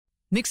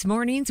Mixed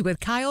Mornings with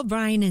Kyle,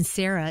 Bryan, and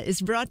Sarah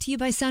is brought to you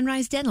by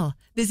Sunrise Dental.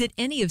 Visit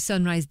any of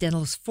Sunrise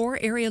Dental's 4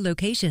 area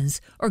locations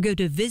or go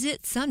to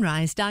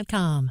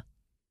visitsunrise.com.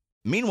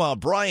 Meanwhile,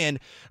 Bryan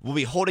will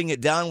be holding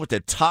it down with a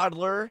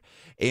toddler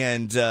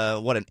and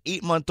an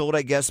 8-month-old,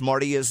 I guess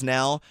Marty is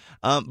now.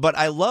 But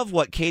I love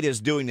what Kate is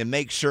doing to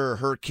make sure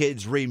her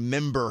kids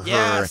remember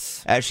her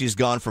as she's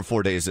gone for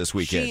 4 days this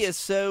weekend. She is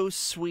so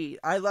sweet.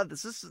 I love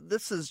this.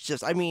 This is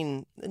just,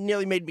 it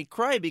nearly made me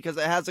cry because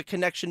it has a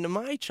connection to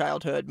my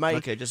childhood.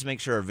 Okay, just make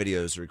sure our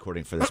video is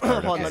recording for this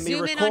part. Hold on, let me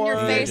Zoom record. in on your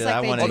face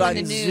like they do in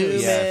the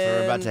news.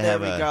 We're about to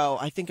have there we go.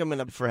 I think I'm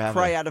going to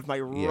cry out of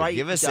my right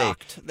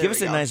duct. Give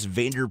us a nice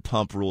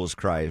Vanderpump Rules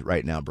cry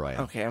right now,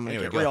 Bryan. Okay, I'm going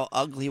to get real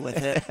ugly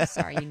with it.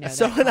 Sorry, you know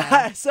So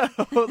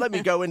let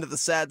me go into the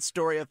sad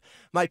story of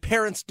my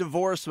parents'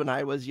 divorce when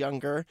I was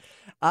younger.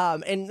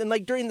 And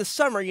like during the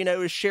summer, it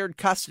was shared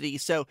custody.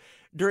 So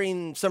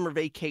during summer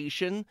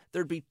vacation,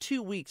 there'd be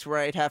 2 weeks where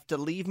I'd have to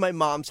leave my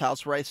mom's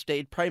house where I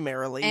stayed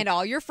primarily. And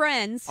all your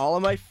friends. All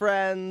of my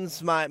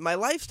friends, my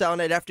lifestyle,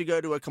 and I'd have to go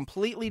to a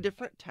completely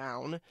different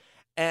town.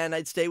 And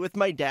I'd stay with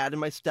my dad and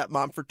my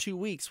stepmom for 2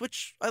 weeks,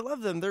 which I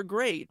love them. They're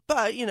great.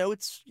 But,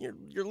 it's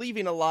you're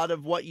leaving a lot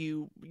of what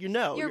you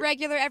know. Your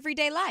regular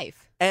everyday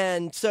life.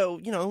 And so,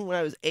 when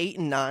I was 8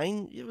 and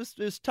 9, it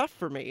was tough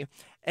for me.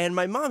 And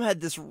my mom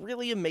had this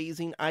really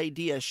amazing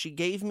idea. She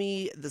gave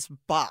me this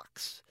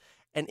box,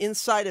 and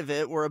inside of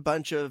it were a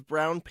bunch of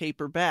brown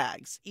paper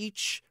bags.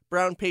 Each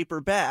brown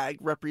paper bag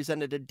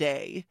represented a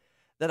day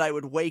that I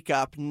would wake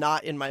up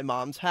not in my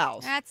mom's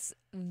house. That's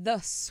the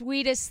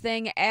sweetest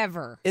thing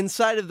ever.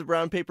 Inside of the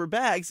brown paper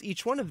bags,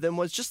 each one of them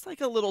was just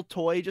like a little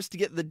toy just to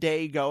get the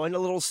day going, a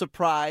little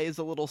surprise,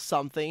 a little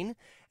something.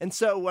 And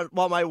so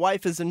while my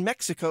wife is in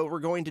Mexico,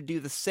 we're going to do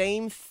the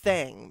same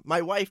thing.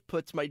 My wife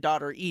puts my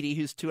daughter Edie,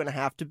 who's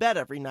 2.5, to bed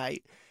every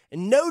night.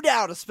 And no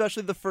doubt,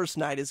 especially the first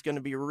night, is going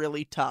to be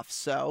really tough.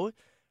 So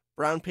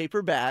brown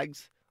paper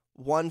bags,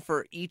 one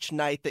for each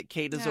night that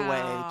Kate is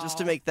away, just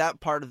to make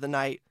that part of the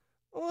night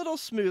a little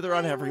smoother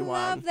on everyone.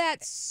 I love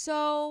that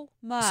so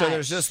much. So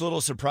there's just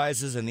little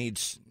surprises in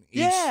each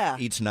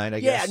night, I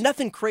guess? Yeah,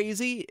 nothing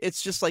crazy.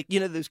 It's just like,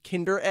 those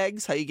Kinder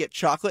eggs, how you get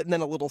chocolate and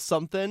then a little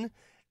something.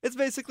 It's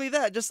basically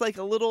that, just like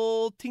a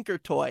little tinker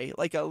toy,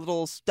 like a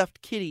little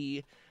stuffed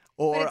kitty.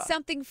 But it's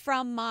something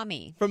from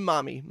Mommy. From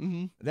Mommy.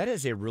 Mm-hmm. That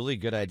is a really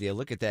good idea.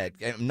 Look at that.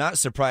 I'm not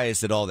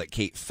surprised at all that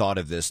Kate thought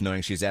of this,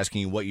 knowing she's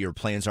asking you what your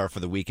plans are for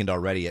the weekend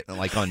already,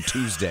 on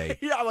Tuesday.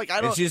 Yeah,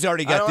 and she's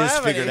already got this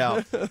figured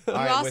out. You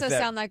also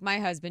sound like my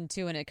husband,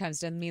 too, when it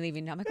comes to me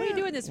leaving. I'm like, what are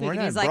you doing this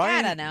weekend? He's like,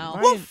 I don't know.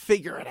 We'll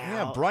figure it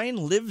out. Yeah,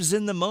 Bryan lives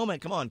in the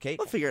moment. Come on, Kate.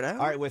 We'll figure it out.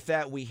 All right, with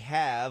that, we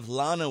have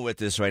Lana with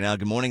us right now.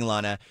 Good morning,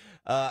 Lana.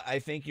 I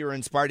think you're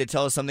inspired to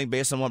tell us something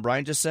based on what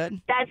Bryan just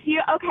said. That's you.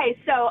 Okay,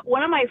 so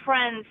one of my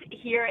friends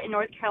here in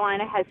North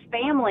Carolina has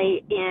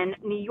family in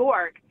New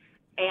York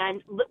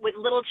and with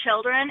little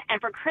children. And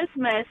for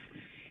Christmas,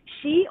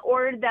 she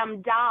ordered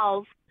them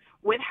dolls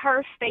with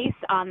her face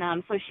on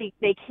them so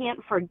they can't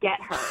forget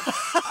her.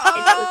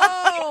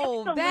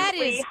 Oh, that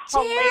is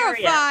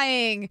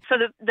terrifying. So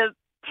the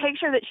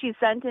picture that she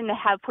sent in to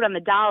have put on the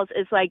dolls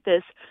is like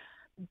this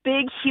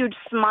big, huge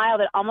smile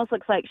that almost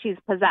looks like she's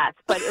possessed.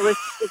 But it was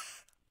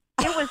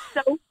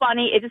so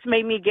funny. It just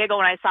made me giggle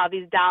when I saw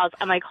these dolls.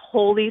 I'm like,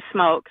 holy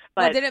smokes.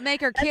 But did it make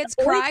her kids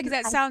cry? Because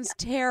that sounds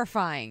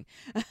terrifying.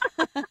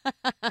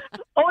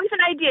 Always an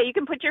idea. You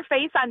can put your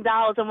face on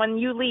dolls, and when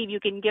you leave, you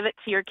can give it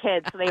to your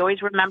kids so they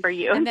always remember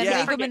you. And then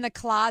leave them in the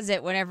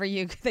closet whenever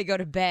they go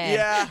to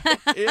bed.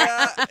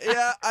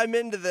 Yeah. I'm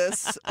into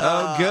this.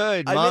 Oh,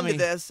 good, I'm Mommy.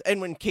 into this.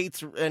 And when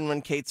Kate's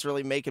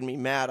really making me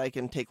mad, I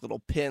can take little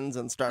pins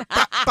and start.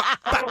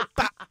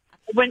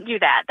 Wouldn't do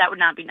that. That would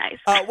not be nice.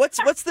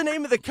 What's the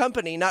name of the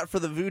company? Not for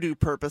the voodoo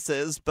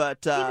purposes,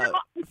 but no,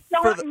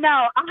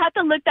 I'll have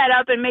to look that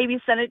up and maybe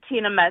send it to you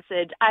in a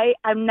message.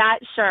 I'm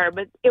not sure,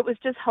 but it was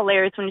just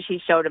hilarious when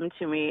she showed them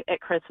to me at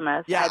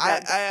Christmas.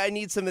 Yeah, I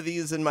need some of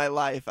these in my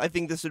life. I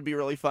think this would be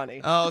really funny.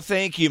 Oh,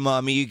 thank you,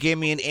 Mommy. You gave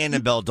me an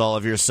Annabelle doll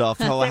of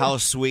yourself. Oh, how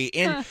sweet.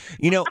 And,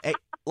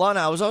 Lana,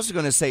 I was also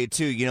going to say,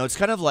 too, it's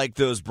kind of like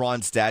those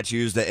bronze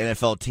statues that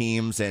NFL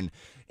teams and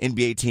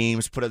NBA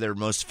teams put their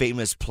most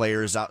famous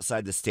players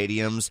outside the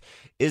stadiums,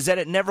 is that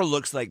it never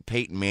looks like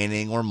Peyton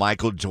Manning or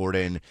Michael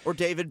Jordan or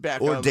David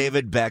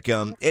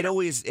Beckham.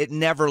 It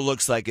never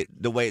looks like it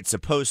the way it's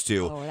supposed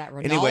to. Oh, that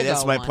Ronaldo anyway,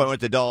 that's my one. point with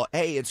the doll.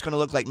 Hey, it's going to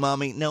look like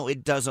Mommy. No,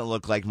 it doesn't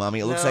look like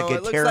Mommy. It looks like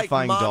a looks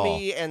terrifying like doll.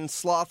 Mommy and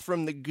Sloth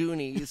from the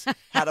Goonies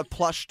had a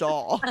plush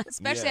doll.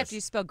 Especially after you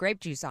spill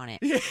grape juice on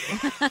it.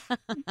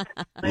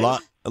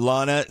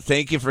 Lana,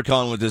 thank you for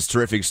calling with this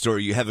terrific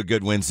story. You have a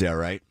good Wednesday, all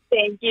right?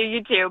 Thank you.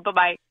 You too.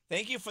 Bye-bye.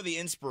 Thank you for the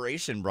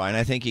inspiration, Bryan.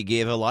 I think you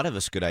gave a lot of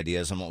us good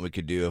ideas on what we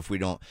could do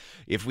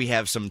if we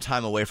have some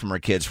time away from our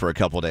kids for a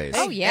couple days.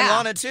 Oh, yeah. And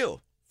Lana,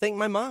 too. Thank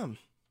my mom.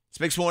 It's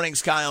Mixed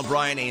Mornings, Kyle,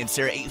 Bryan, and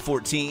Sarah,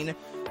 8:14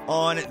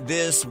 on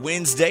this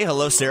Wednesday.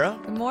 Hello, Sarah.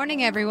 Good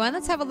morning, everyone.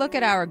 Let's have a look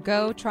at our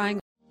Go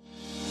Triangle.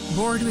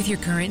 Bored with your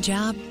current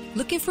job?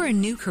 Looking for a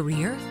new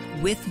career?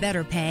 With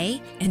better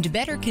pay and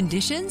better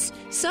conditions?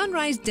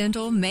 Sunrise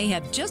Dental may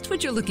have just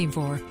what you're looking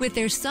for with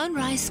their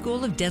Sunrise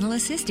School of Dental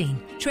Assisting.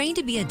 Trained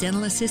to be a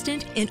dental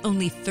assistant in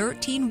only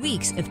 13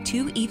 weeks of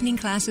 2 evening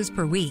classes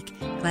per week.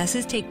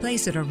 Classes take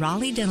place at a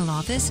Raleigh dental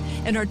office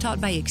and are taught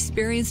by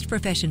experienced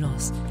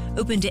professionals.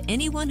 Open to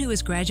anyone who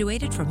has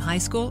graduated from high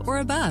school or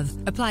above.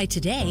 Apply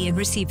today and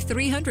receive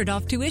 $300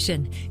 off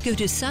tuition. Go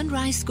to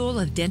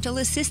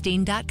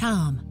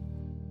sunriseschoolofdentalassisting.com.